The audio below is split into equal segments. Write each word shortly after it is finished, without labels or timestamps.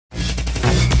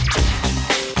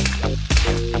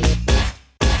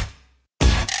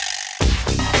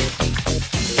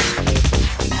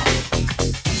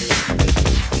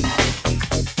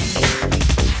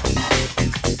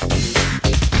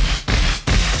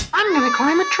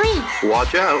climb a tree.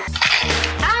 Watch out.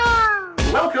 Ah!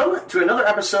 Welcome to another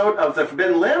episode of The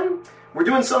Forbidden Limb. We're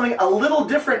doing something a little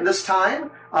different this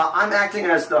time. I'm acting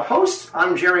as the host.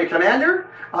 I'm Jeremy Commander.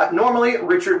 Normally,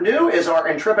 Richard New is our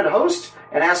intrepid host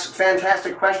and asks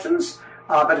fantastic questions.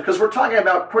 But because we're talking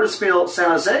about Protospiel San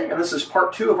Jose, and this is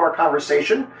part 2 of our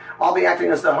conversation, I'll be acting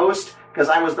as the host because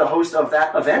I was the host of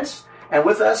that event. And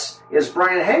with us is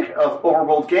Brian Henk of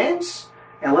Overworld Games.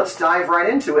 And let's dive right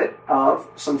into it of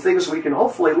some things we can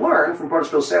hopefully learn from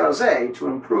Protospiel San Jose to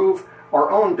improve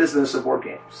our own business of board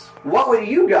games. What would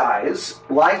you guys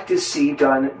like to see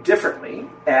done differently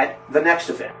at the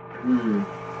next event? I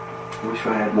wish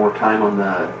I had more time on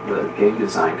the game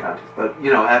design contest, but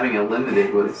having it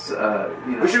limited was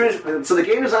So the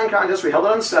game design contest, we held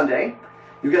it on Sunday.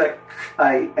 You get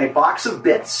a box of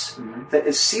bits that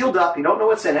is sealed up. You don't know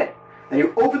what's in it. Then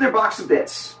you open their box of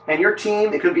bits, and your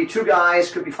team, it could be 2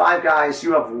 guys, could be 5 guys,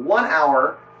 you have 1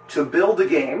 hour to build the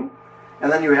game,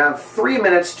 and then you have 3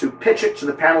 minutes to pitch it to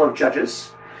the panel of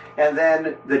judges, and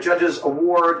then the judges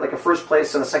award like a first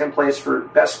place and a second place for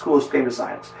best, coolest game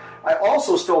designs. I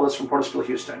also stole this from Protospiel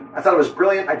Houston. I thought it was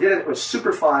brilliant. I did it. It was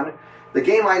super fun. The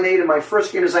game I made in my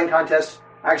first game design contest,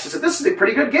 I actually said, this is a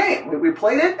pretty good game. We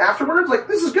played it afterwards, like,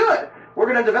 this is good. We're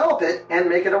going to develop it and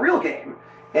make it a real game.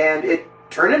 And it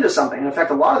turned into something. In fact,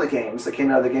 a lot of the games that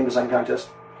came out of the game design contest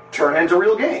turned into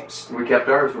real games. we kept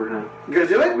ours. We're gonna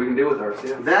do it? We can do with ours,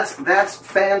 yeah. That's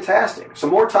fantastic. So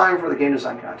more time for the game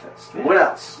design contest. Yeah. What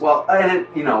else? Well, and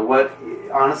you know what?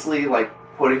 Honestly, like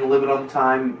putting a limit on the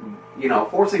time,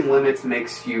 forcing limits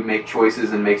makes you make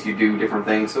choices and makes you do different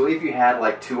things. So if you had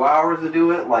like 2 hours to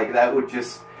do it, like that would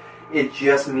it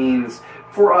just means.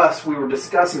 For us, we were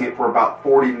discussing it for about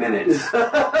 40 minutes.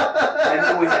 And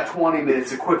then we had 20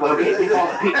 minutes to quickly, okay,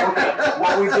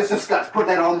 what we just discussed, put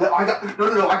that on I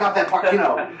got that part,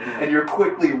 And you're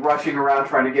quickly rushing around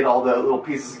trying to get all the little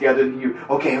pieces together, and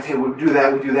okay, we do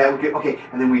that, okay,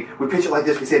 and then we pitch it like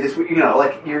this, we say this,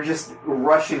 like you're just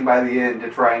rushing by the end to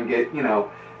try and get,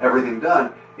 everything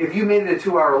done. If you made it a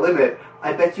 2-hour limit,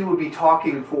 I bet you would be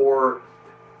talking for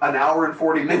an hour and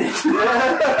 40 minutes.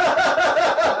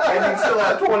 And you still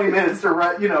have 20 minutes to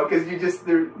write, because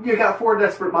you got 4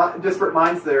 disparate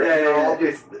minds there. All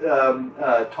just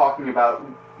talking about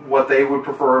what they would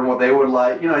prefer and what they would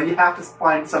like. You have to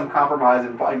find some compromise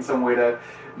and find some way to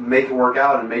make it work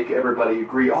out and make everybody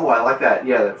agree. Oh, I like that.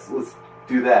 Yeah, let's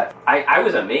do that. I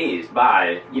was amazed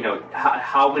by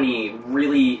how many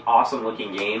really awesome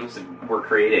looking games were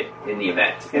created in the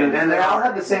event, and they all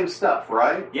had the same stuff,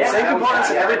 right? Yeah, same components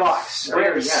in every box.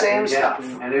 Same stuff.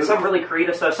 And some really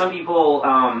creative stuff. Some people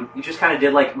you just kind of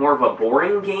did like more of a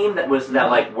boring game that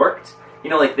worked.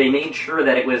 Like they made sure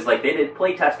that it was like they did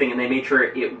play testing and they made sure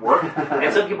it worked.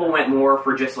 And some people went more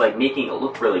for just like making it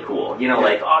look really cool.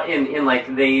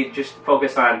 Like they just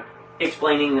focused on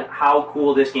explaining how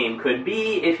cool this game could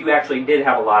be if you actually did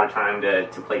have a lot of time to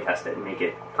play test it and make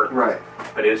it perfect. Right.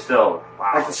 But it was still,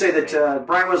 wow. I have to say that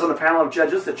Brian was on the panel of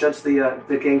judges that judged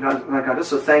the game contest,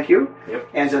 so thank you. Yep.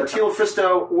 And Teal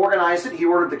Fristo organized it. He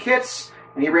ordered the kits,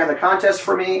 and he ran the contest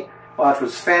for me, which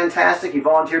was fantastic. He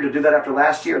volunteered to do that after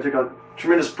last year. It took a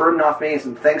tremendous burden off me,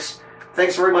 and thanks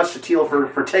very much to Teal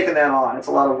for taking that on. It's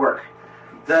a lot of work.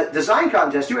 The design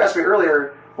contest, you asked me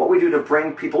earlier what we do to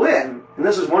bring people in, and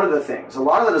this is one of the things. A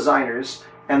lot of the designers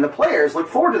and the players look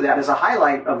forward to that as a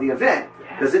highlight of the event,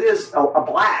 because it is a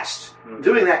blast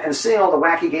doing that and seeing all the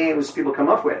wacky games people come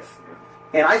up with.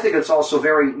 And I think it's also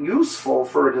very useful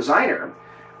for a designer,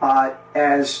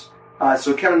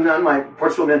 so Kevin Nunn, my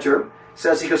Protospiel mentor,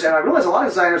 says, he goes, and I realize a lot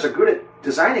of designers are good at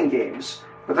designing games,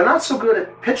 but they're not so good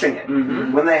at pitching it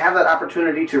when they have that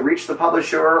opportunity to reach the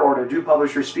publisher or to do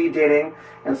publisher speed dating.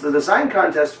 And so the design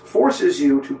contest forces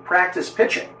you to practice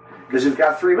pitching, because you've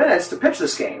got 3 minutes to pitch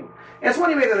this game. And it's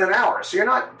one you made in an hour, so you're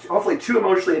not hopefully too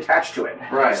emotionally attached to it.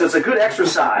 Right. So it's a good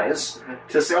exercise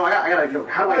to say, I gotta go,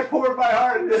 how do I pour my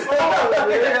heart into this?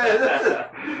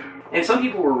 And some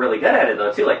people were really good at it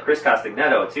though too, like Chris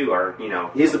Castagneto too.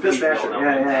 He's the pitch master.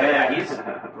 Yeah. He's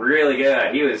really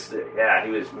good. He was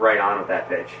right on with that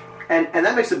pitch. And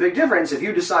that makes a big difference if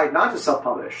you decide not to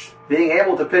self-publish. Being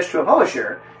able to pitch to a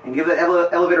publisher and give that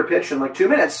elevator pitch in like 2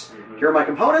 minutes. Here are my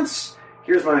components.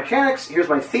 Here's my mechanics. Here's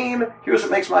my theme. Here's what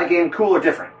makes my game cool or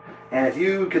different. And if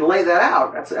you can lay that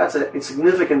out, that's a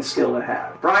significant skill to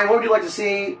have. Brian, what would you like to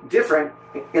see different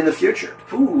in the future?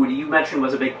 Food, you mentioned,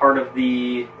 was a big part of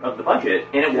the budget,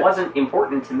 and it wasn't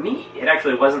important to me. It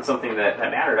actually wasn't something that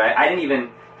mattered. I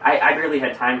barely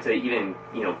had time to even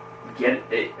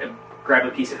grab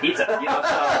a piece of pizza.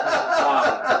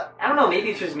 I don't know. Maybe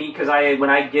it's just me because when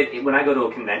I go to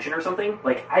a convention or something,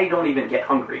 like I don't even get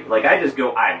hungry. Like I just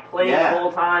go, I'm playing the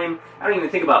whole time. I don't even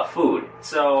think about food.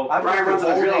 So I remember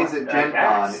those days at Gen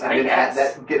Con and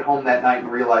then get home that night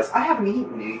and realize I haven't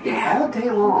eaten anything all day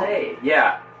long.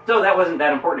 Yeah. So that wasn't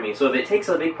that important to me. So if it takes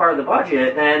a big part of the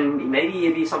budget, then maybe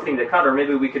it'd be something to cut, or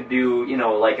maybe we could do,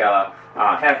 like a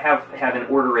have an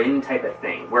order in type of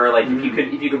thing, where like if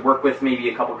you could work with maybe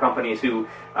a couple companies who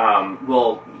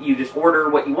you just order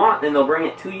what you want, then they'll bring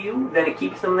it to you, then it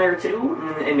keeps them there too,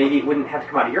 and maybe it wouldn't have to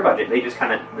come out of your budget. They just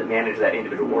kind of manage that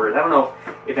individual orders. I don't know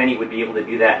if any would be able to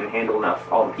do that and handle enough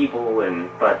all the people,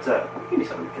 but maybe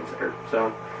something to consider.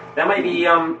 So. That might be,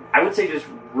 I would say just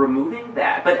removing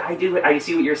that. But I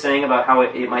see what you're saying about how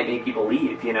it might make people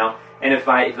leave, And if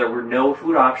there were no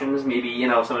food options, maybe,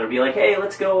 someone would be like, hey,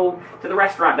 let's go to the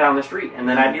restaurant down the street. And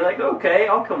then I'd be like, okay,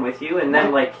 I'll come with you. And then,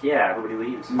 everybody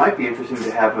leaves. It might be interesting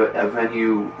to have a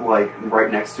venue,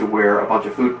 right next to where a bunch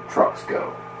of food trucks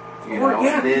go. Then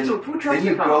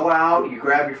you go out, you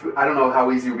grab your food. I don't know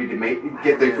how easy it would be to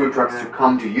get the food trucks to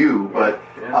come to you, but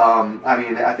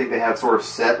I think they have sort of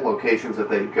set locations that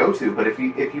they go to. But if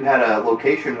you had a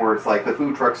location where it's like the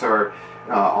food trucks are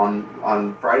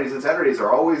on Fridays and Saturdays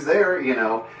are always there,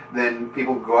 then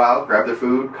people go out, grab their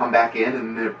food, come back in,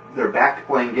 and they're back to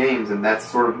playing games, and that's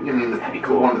sort of that'd be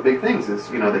cool. One of the big things is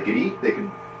they could eat, they could.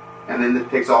 And then it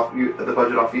takes the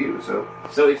budget off of you. So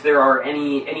if there are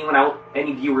any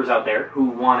viewers out there who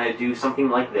want to do something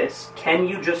like this, can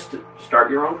you just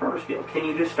start your own Protospiel? Can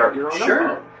you just start your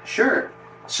own? Sure.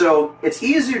 So it's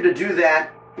easier to do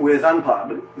that with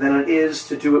Unpub than it is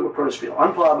to do it with Protospiel.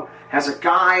 Unpub has a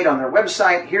guide on their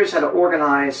website. Here's how to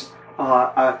organize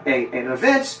an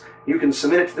event. You can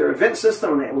submit it to their event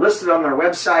system, and they list it on their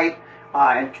website.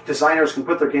 And designers can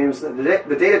put their games in the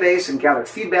database and gather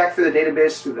feedback through the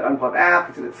database, through the Unpub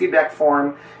app, through the feedback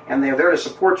form, and they're there to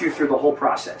support you through the whole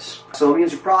process. So it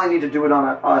means you probably need to do it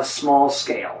on a small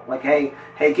scale. Like, hey,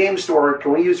 Game Store,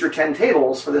 can we use your 10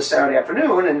 tables for this Saturday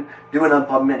afternoon and do an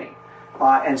Unpub Mini?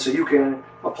 And so you can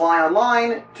apply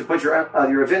online to put your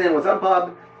event in with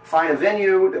Unpub, find a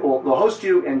venue that will host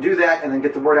you and do that, and then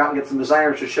get the word out and get some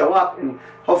designers to show up, and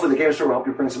hopefully the Game Store will help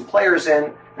you bring some players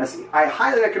in. I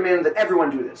highly recommend that everyone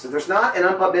do this. If there's not an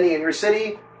Unpub Mini in your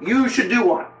city, you should do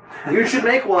one. You should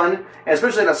make one, and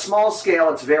especially at a small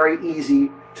scale, it's very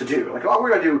easy to do. Like, we're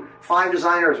going to do 5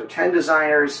 designers or 10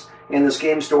 designers in this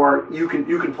Game Store. You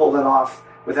can pull that off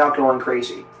without going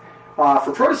crazy.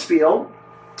 For Protospiel,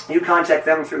 you contact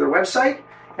them through their website,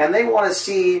 and they want to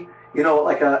see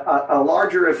a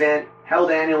larger event held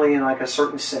annually in a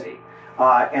certain city.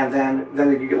 And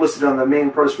then you get listed on the main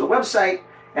Protospiel website,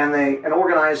 and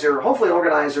hopefully an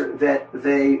organizer that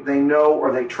they know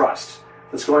or they trust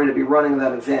that's going to be running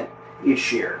that event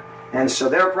each year. And so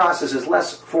their process is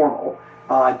less formal.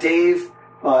 Dave,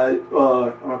 I'm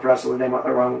going to pronounce the name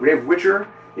wrong, Dave Witcher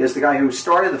is the guy who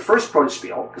started the first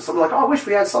Protospiel, because someone was like, I wish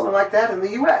we had something like that in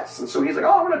the U.S. And so he's like,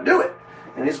 I'm going to do it.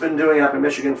 And he's been doing it up in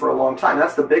Michigan for a long time.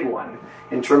 That's the big one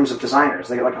in terms of designers.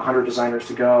 They get 100 designers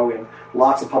to go, and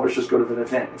lots of publishers go to the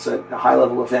event. It's a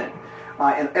high-level event.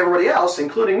 And everybody else,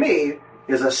 including me,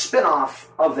 is a spin-off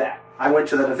of that. I went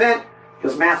to that event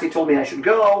because Matthew told me I should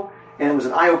go, and it was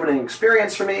an eye-opening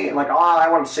experience for me. And I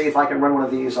want to see if I can run one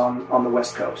of these on the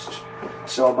West Coast.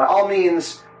 So by all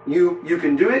means, you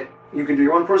can do it. You can do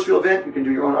your own Protospiel event. You can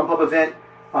do your own Unpub event.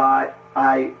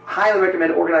 I highly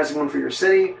recommend organizing one for your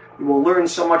city. You will learn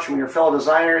so much from your fellow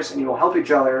designers, and you will help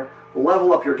each other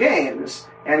level up your games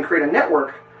and create a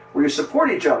network where you support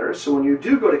each other. So when you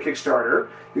do go to Kickstarter,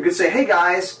 you can say, hey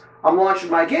guys, I'm launching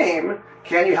my game.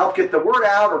 Can you help get the word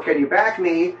out, or can you back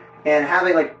me? And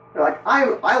having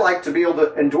I like to be able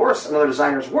to endorse another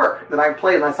designer's work that I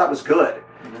played and I thought was good.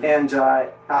 Mm-hmm. And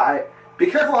be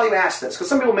careful how you ask this, because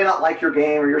some people may not like your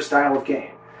game or your style of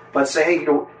game. But say, hey,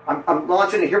 I'm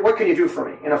launching it here. What can you do for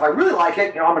me? And if I really like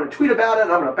it, I'm going to tweet about it.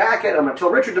 I'm going to back it. I'm going to tell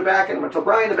Richard to back it. I'm going to tell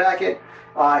Brian to back it.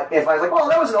 If I was like,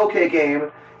 that was an okay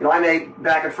game, I may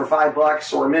back it for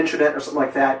 $5 or mention it or something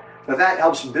like that. But that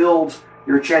helps build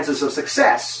your chances of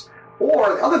success.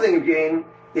 Or the other thing you gain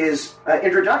is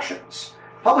introductions.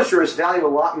 Publishers value a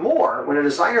lot more when a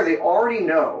designer they already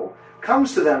know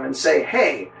comes to them and say,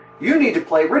 hey, you need to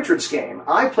play Richard's game.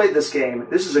 I played this game.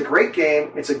 This is a great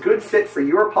game. It's a good fit for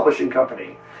your publishing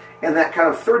company. And that kind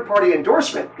of third-party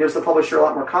endorsement gives the publisher a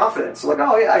lot more confidence. So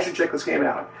I should check this game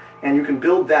out. And you can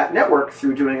build that network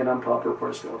through doing an Unpub or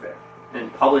Protospiel event.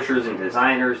 And publishers and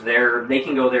designers, they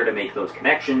can go there to make those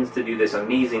connections, to do this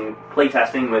amazing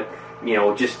playtesting with,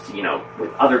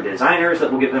 with other designers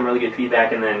that will give them really good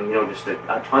feedback, and then, just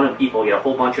a ton of people, get a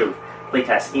whole bunch of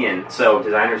playtests in, so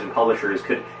designers and publishers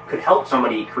could help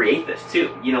somebody create this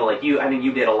too. You know, like I think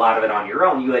you did a lot of it on your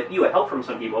own. You had help from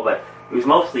some people, but it was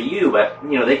mostly you. But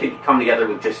you know, they could come together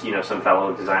with just some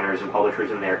fellow designers and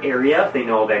publishers in their area if they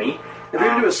know of any. If you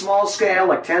can do a small scale,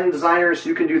 like 10 designers,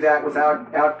 you can do that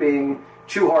without being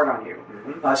too hard on you.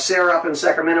 Mm-hmm. Sarah up in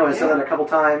Sacramento has done it a couple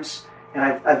times, and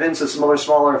I've been to some other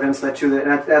smaller events that too.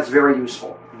 That's very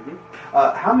useful.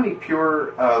 How many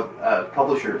pure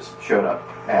publishers showed up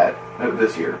at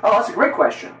this year? Oh, that's a great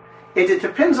question. It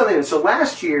depends on the event. So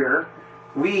last year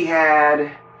we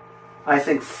had, I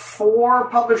think, 4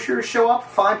 publishers show up.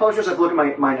 5 publishers. I have to look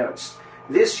at my notes.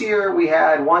 This year we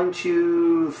had 1,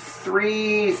 2,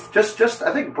 3. Just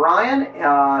I think Brian,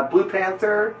 Blue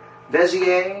Panther,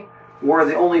 Bezier were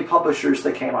the only publishers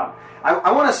that came up.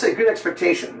 I want to say good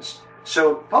expectations.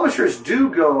 So publishers do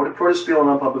go to Protospiel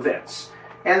and Unpub events,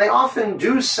 and they often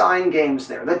do sign games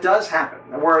there. That does happen.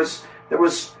 There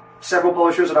was several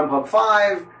publishers at Unpub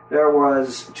 5. There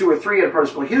was 2 or 3 at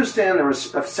Protospiel Houston. There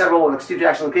was several, like Steve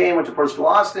Jackson's game went to Protospiel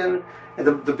Austin. And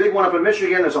the big one up in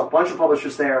Michigan, there's a bunch of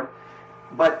publishers there.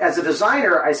 But as a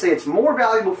designer, I say it's more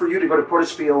valuable for you to go to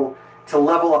Protospiel to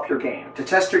level up your game, to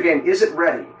test your game. Is it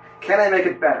ready? Can I make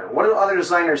it better? What do other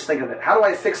designers think of it? How do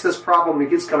I fix this problem that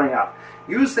keeps coming up?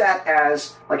 Use that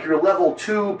as like your level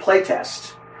 2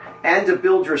 playtest and to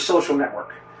build your social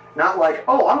network. Not like,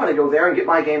 oh, I'm going to go there and get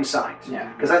my game signed.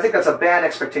 Because I think that's a bad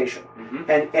expectation. Mm-hmm.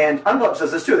 And Unpub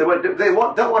says this too. They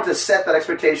don't want to set that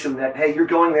expectation that, hey, you're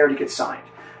going there to get signed.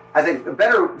 I think the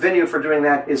better venue for doing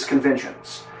that is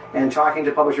conventions. And talking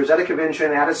to publishers at a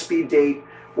convention, at a speed date,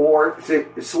 or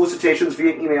solicitations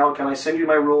via email. Can I send you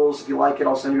my rules? If you like it,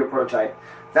 I'll send you a prototype.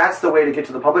 That's the way to get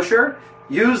to the publisher.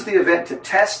 Use the event to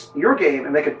test your game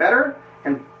and make it better,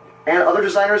 and other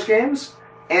designers' games,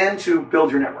 and to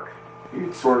build your network.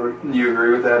 You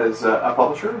agree with that as a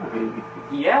publisher? I mean,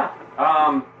 yeah.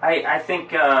 I think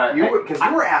because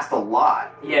you were asked a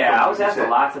lot. Yeah, I was asked a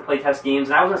lot to play test games,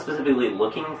 and I wasn't specifically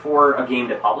looking for a game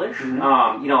to publish. Mm-hmm.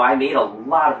 I made a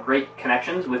lot of great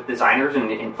connections with designers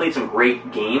and played some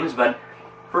great games, but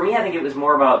for me, I think it was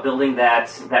more about building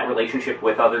that relationship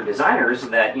with other designers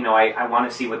that, I want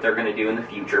to see what they're going to do in the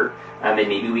future, and then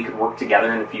maybe we could work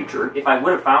together in the future. If I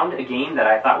would have found a game that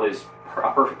I thought was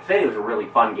a perfect fit, it was a really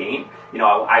fun game,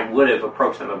 I would have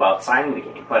approached them about signing the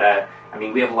game. But,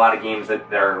 we have a lot of games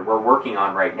that we're working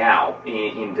on right now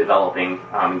in developing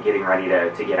and getting ready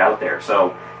to get out there.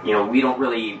 So,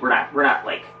 we're not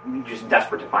like just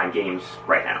desperate to find games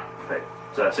right now. But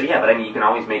you can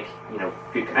always make,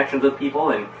 good connections with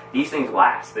people, and these things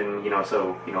last. And,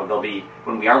 they'll be,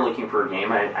 when we are looking for a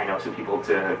game, I know some people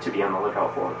to be on the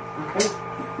lookout for. Okay.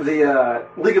 The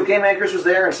League of Game Makers was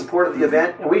there in support of the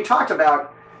event, and we talked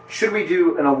about, should we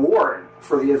do an award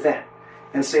for the event?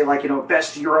 And say, like,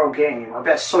 best Euro game or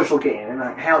best social game, and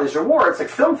have these awards like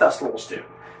film festivals do.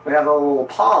 We have the little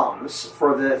palms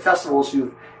for the festivals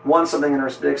who've won something and are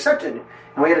been accepted.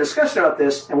 And we had a discussion about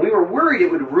this, and we were worried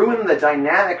it would ruin the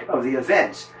dynamic of the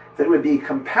event, that it would be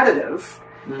competitive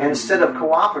instead of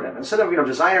cooperative. Instead of,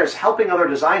 designers helping other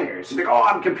designers. Like, oh,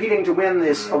 I'm competing to win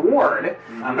this award.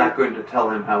 I'm not going to tell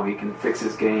him how he can fix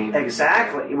his game.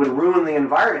 Exactly. It would ruin the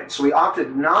environment. So we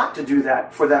opted not to do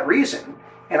that for that reason.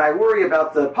 And I worry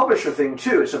about the publisher thing,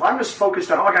 too. So if I'm just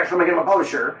focused on, oh, I got to make it a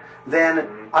publisher, then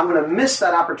I'm going to miss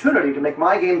that opportunity to make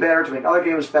my game better, to make other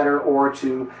games better, or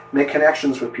to make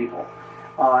connections with people.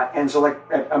 And so, like,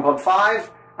 at Unpub 5,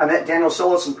 I met Daniel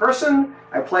Solis in person.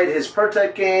 I played his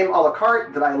prototype game, a la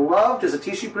carte, that I loved as a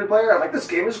TCG player. I'm like, this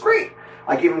game is great.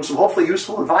 I gave him some hopefully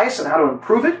useful advice on how to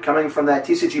improve it, coming from that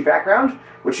TCG background,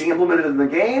 which he implemented in the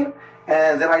game.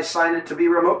 And then I signed it to be a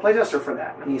remote playtester for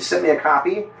that. And he sent me a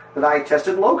copy that I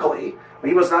tested locally.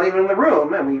 He was not even in the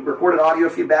room, and we recorded audio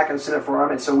feedback and sent it for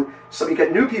him. And so we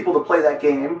get new people to play that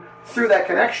game through that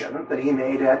connection that he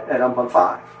made at Unpub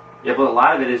 5. Yeah, but a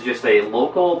lot of it is just a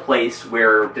local place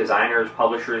where designers,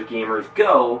 publishers, gamers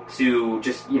go to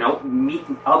just, meet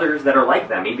others that are like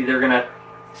them. Maybe they're going to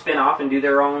spin off and do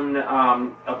their own,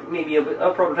 maybe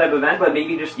a prototype event, but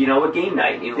maybe just, a game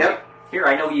night. Yep. Like, here,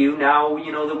 I know you, now,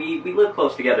 that we live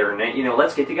close together, and,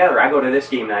 let's get together. I go to this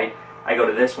game night. I go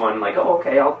to this one, like, oh,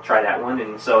 okay, I'll try that one.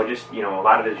 And so just, a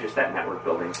lot of it is just that network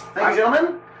building. Thank you,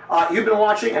 gentlemen. You've been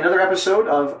watching another episode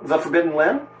of The Forbidden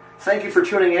Limb. Thank you for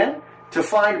tuning in. To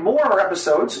find more of our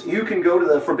episodes, you can go to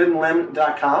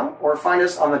theforbiddenlimb.com or find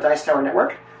us on the Dice Tower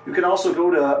Network. You can also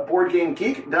go to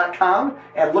boardgamegeek.com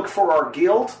and look for our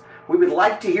guild. We would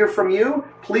like to hear from you.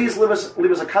 Please leave us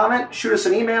a comment, shoot us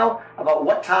an email about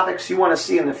what topics you want to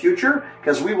see in the future,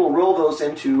 because we will roll those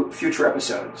into future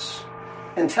episodes.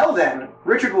 Until then,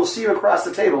 Richard will see you across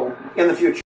the table in the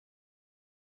future.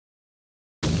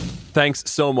 Thanks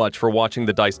so much for watching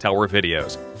the Dice Tower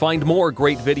videos. Find more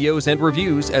great videos and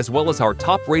reviews as well as our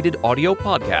top-rated audio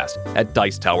podcast at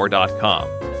Dicetower.com.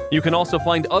 You can also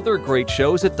find other great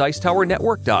shows at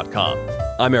Dicetowernetwork.com.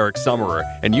 I'm Eric Summerer,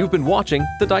 and you've been watching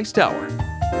The Dice Tower.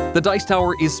 The Dice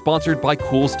Tower is sponsored by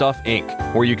Cool Stuff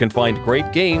Inc., where you can find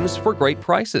great games for great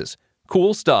prices.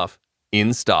 Cool stuff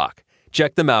in stock.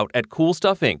 Check them out at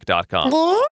CoolStuffInc.com.